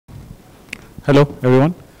Hello,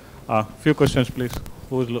 everyone. Few questions, please.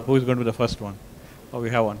 Who is going to be the first one? Oh,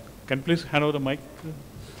 we have one. Can you please hand over the mic?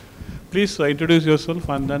 Please introduce yourself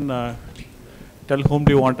and then tell whom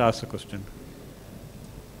do you want to ask the question.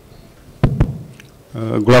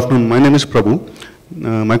 Good afternoon. My name is Prabhu.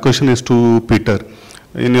 My question is to Peter.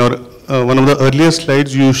 In your one of the earlier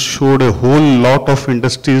slides, you showed a whole lot of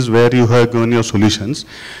industries where you have given your solutions.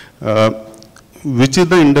 Which is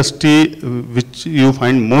the industry which you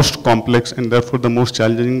find most complex and therefore the most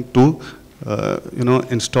challenging to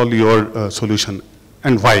install your solution,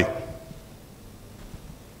 and why?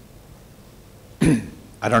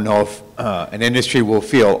 I don't know if an industry will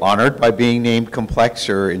feel honored by being named complex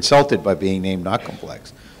or insulted by being named not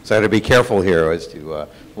complex. So I have to be careful here as to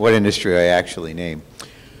what industry I actually name.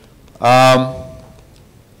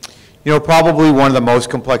 Probably one of the most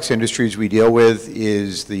complex industries we deal with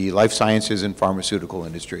is the life sciences and pharmaceutical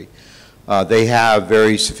industry. They have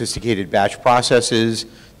very sophisticated batch processes.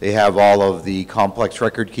 They have all of the complex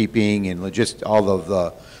record keeping and all of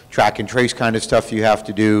the track and trace kind of stuff you have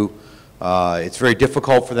to do. It's very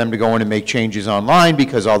difficult for them to go in and make changes online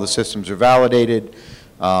because all the systems are validated.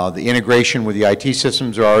 The integration with the IT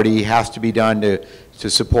systems already has to be done to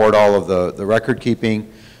support all of the record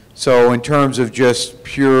keeping. So in terms of just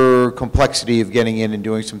pure complexity of getting in and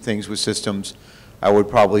doing some things with systems, I would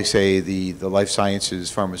probably say the life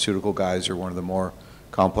sciences, pharmaceutical guys are one of the more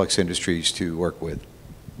complex industries to work with.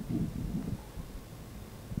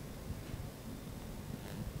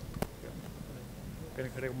 Can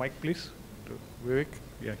you take a mic, please, to Vivek?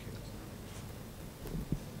 Yeah.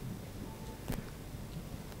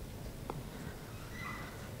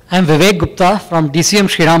 I'm Vivek Gupta from DCM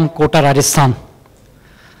Shriram, Kota, Rajasthan.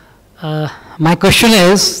 My question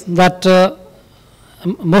is that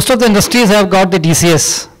most of the industries have got the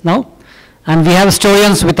DCS now, and we have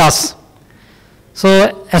historians with us.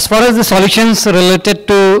 So as far as the solutions related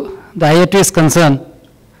to the IoT is concerned,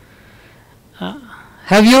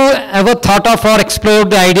 have you ever thought of or explored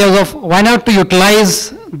the ideas of why not to utilize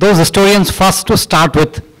those historians first to start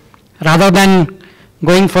with, rather than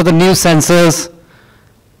going for the new sensors,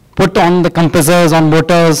 put on the compressors on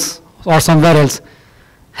motors or somewhere else?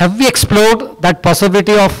 Have we explored that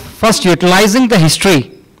possibility of first utilizing the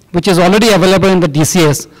history, which is already available in the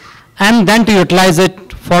DCS, and then to utilize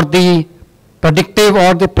it for the predictive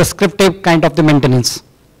or the prescriptive kind of the maintenance?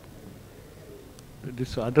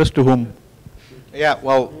 This addressed to whom? Yeah,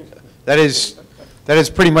 well, that is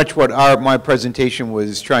pretty much what my presentation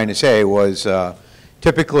was trying to say was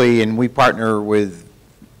typically, and we partner with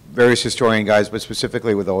various historian guys, but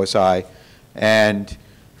specifically with OSI, and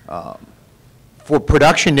for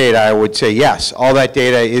production data, I would say yes. All that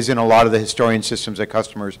data is in a lot of the historian systems that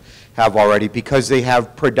customers have already because they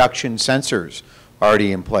have production sensors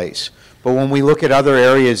already in place. But when we look at other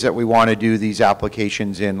areas that we want to do these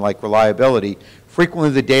applications in, like reliability, frequently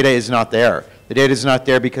the data is not there. The data is not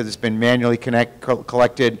there because it's been manually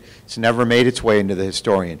collected. It's never made its way into the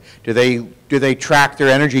historian. Do they track their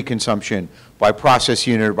energy consumption by process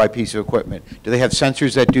unit or by piece of equipment? Do they have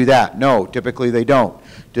sensors that do that? No, typically they don't.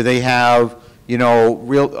 Do they have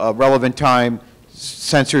relevant time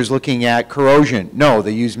sensors looking at corrosion? No,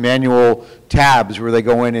 they use manual tabs where they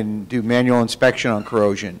go in and do manual inspection on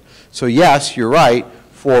corrosion. So yes, you're right,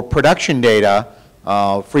 for production data,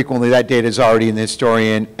 frequently that data is already in the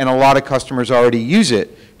historian, and a lot of customers already use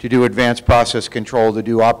it to do advanced process control, to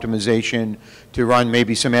do optimization, to run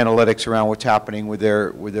maybe some analytics around what's happening with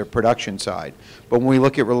their production side. But when we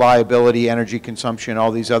look at reliability, energy consumption,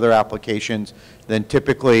 all these other applications, then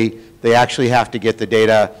typically they actually have to get the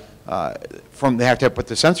data they have to put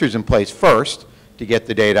the sensors in place first to get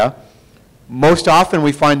the data. Most often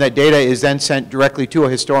we find that data is then sent directly to a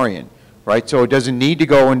historian, right? So it doesn't need to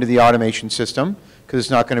go into the automation system because it's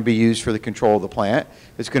not going to be used for the control of the plant.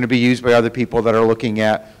 It's going to be used by other people that are looking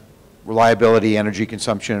at reliability, energy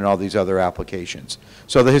consumption, and all these other applications.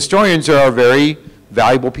 So the historians are a very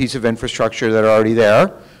valuable piece of infrastructure that are already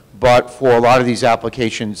there, but for a lot of these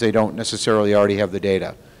applications, they don't necessarily already have the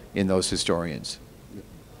data in those historians.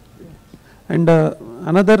 And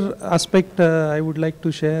another aspect I would like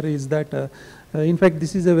to share is that, in fact,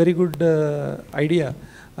 this is a very good idea.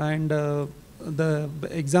 And the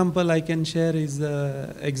example I can share is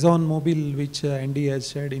ExxonMobil, which Andy has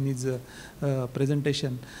shared in his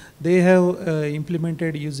presentation. They have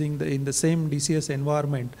implemented using in the same DCS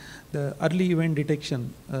environment the early event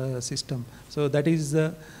detection system. So that is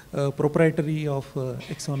proprietary of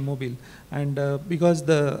ExxonMobil. And because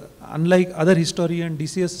unlike other historian,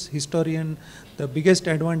 DCS historian, the biggest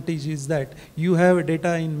advantage is that you have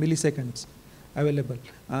data in milliseconds available.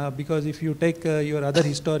 Because if you take your other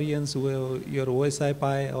historians, your OSI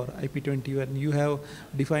Pi or IP21, you have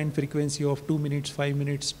defined frequency of 2 minutes, 5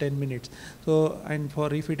 minutes, 10 minutes. So, and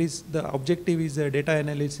for if it is, the objective is data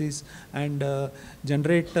analysis and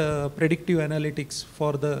generate predictive analytics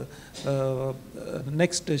for the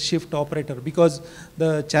next shift operator, because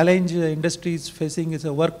the challenge industry is facing is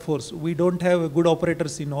a workforce. We don't have good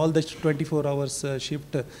operators in all the 24 hours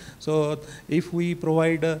shift. So if we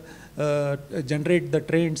provide generate the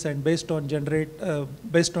trends, and based on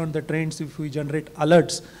the trends, if we generate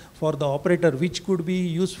alerts for the operator, which could be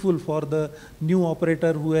useful for the new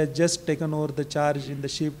operator who has just taken over the charge in the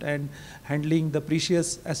shift and handling the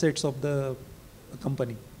precious assets of the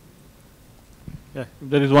company. Yeah,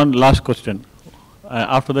 there is one last question.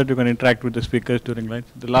 After that, you can interact with the speakers during lunch.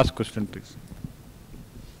 The last question, please.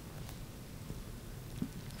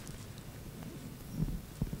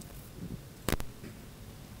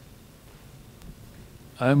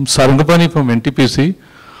 I am Sarangapani from NTPC.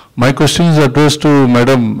 My question is addressed to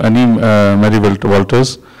Madam Annie Mary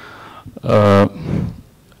Walters.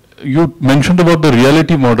 You mentioned about the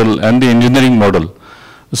reality model and the engineering model.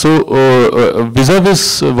 So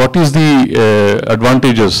vis-a-vis, what is the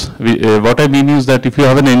advantages? What I mean is that if you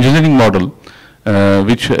have an engineering model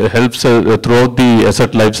which helps throughout the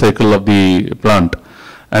asset life cycle of the plant,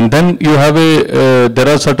 and then you have there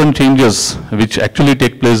are certain changes which actually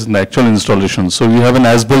take place in the actual installation. So you have an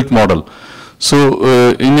as-built model. So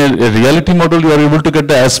in a reality model, you are able to get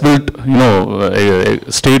the as-built,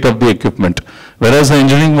 state of the equipment. Whereas the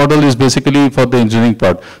engineering model is basically for the engineering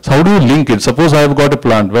part. So how do you link it? Suppose I have got a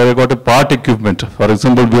plant where I got a part equipment. For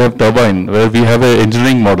example, we have turbine where we have an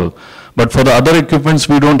engineering model. But for the other equipments,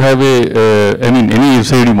 we don't have any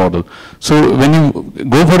FCD model. So when you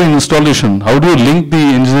go for an installation, how do you link the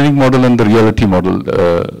engineering model and the reality model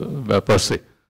per se?